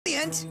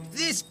And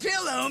this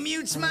pillow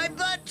mutes my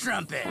butt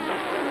trumpet.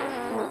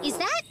 Is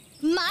that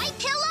my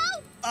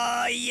pillow?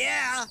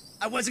 Yeah.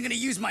 I wasn't gonna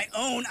use my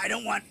own. I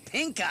don't want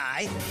pink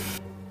eye.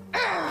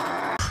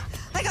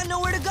 I got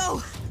nowhere to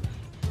go.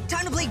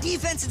 Time to play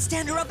defense and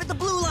stand her up at the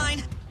blue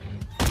line.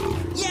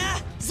 Yeah?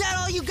 Is that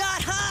all you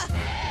got, huh?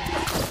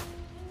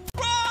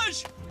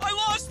 Raj! I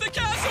lost the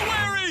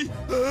cassowary!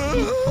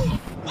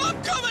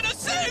 I'm coming to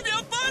save you,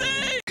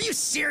 buddy! Are you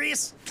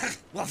serious?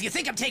 Well, if you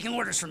think I'm taking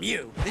orders from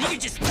you, then you can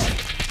just...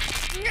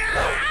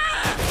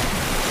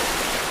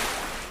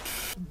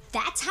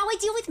 That's how I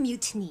deal with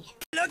mutiny.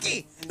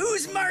 Looky,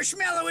 whose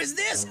marshmallow is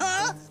this,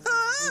 huh?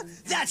 Huh?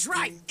 That's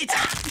right, it's...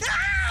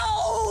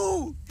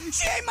 Ow!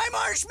 She ate my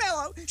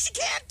marshmallow! She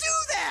can't do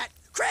that!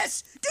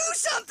 Chris, do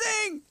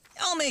something!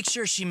 I'll make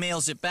sure she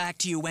mails it back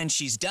to you when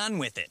she's done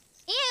with it.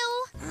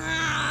 Ew.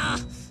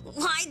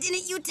 Why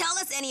didn't you tell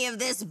us any of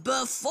this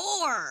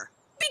before?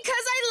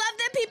 Because I love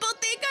that people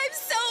think I'm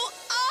so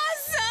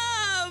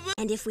awesome!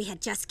 And if we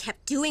had just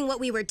kept doing what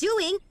we were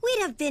doing,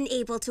 we'd have been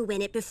able to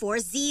win it before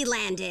Z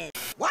landed.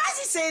 Why is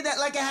he saying that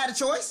like I had a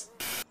choice?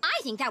 I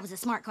think that was a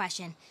smart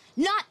question.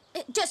 Not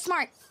just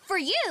smart for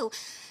you.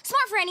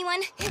 Smart for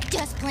anyone.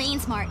 Just plain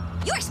smart.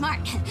 You're smart.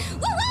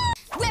 Woo-woo!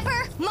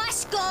 Ripper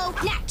must go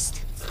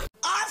next.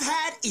 I've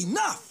had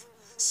enough.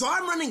 So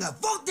I'm running a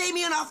Vote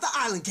Damien off the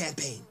island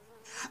campaign.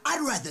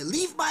 I'd rather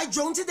leave my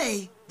drone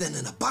today than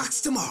in a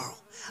box tomorrow.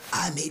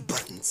 I made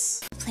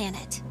buttons.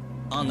 Planet.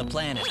 On the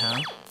planet,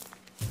 huh?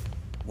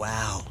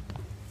 Wow.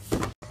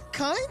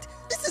 Kind?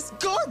 This is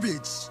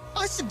garbage.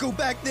 I should go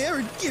back there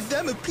and give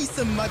them a piece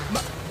of my...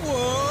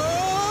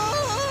 Whoa!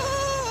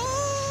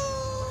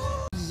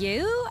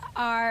 You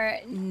are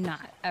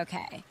not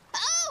okay.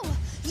 Oh!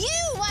 You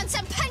want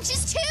some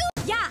punches too?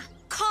 Yeah,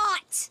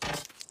 caught.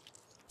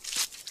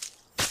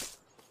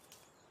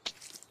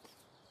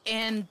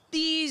 And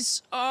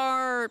these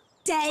are...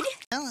 Dead?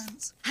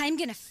 I'm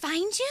gonna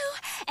find you,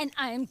 and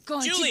I'm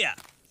going Julia!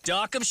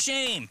 Dock of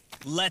shame.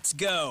 Let's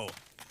go.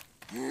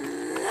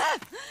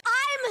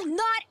 I'm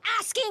not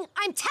asking,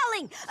 I'm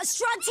telling. A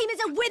strong team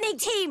is a winning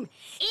team.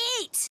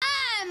 Eat!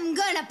 I'm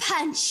gonna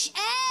punch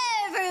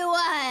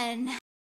everyone.